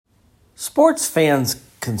Sports fans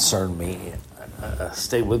concern me.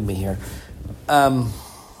 Stay with me here.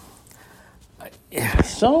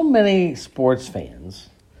 So many sports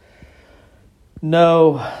fans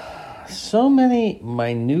know so many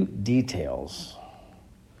minute details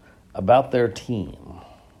about their team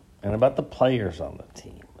and about the players on the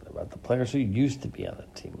team, and about the players who used to be on the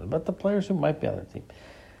team, and about the players who might be on the team,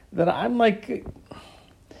 that I'm like,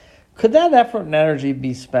 could that effort and energy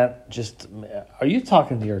be spent just, are you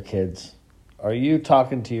talking to your kids? Are you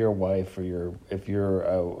talking to your wife, or if you're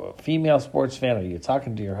a female sports fan, are you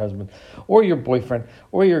talking to your husband or your boyfriend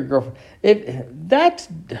or your girlfriend? That's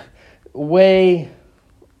way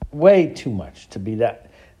too much to be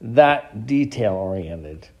that detail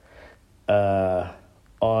oriented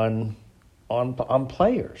on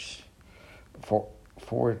players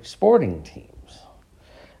for sporting teams.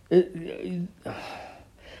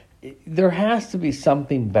 There has to be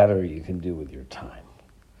something better you can do with your time.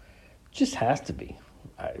 Just has to be.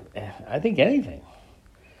 I think anything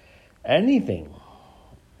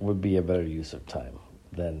would be a better use of time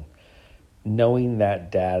than knowing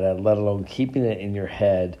that data, let alone keeping it in your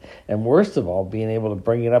head, and worst of all, being able to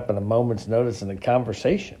bring it up in a moment's notice in a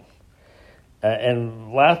conversation.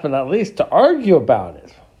 And last but not least, to argue about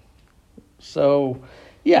it. So,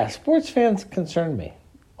 yeah, sports fans concern me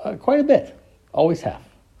quite a bit. Always have.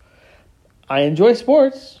 I enjoy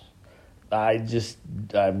sports. I'm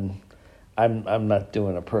not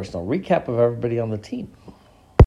doing a personal recap of everybody on the team.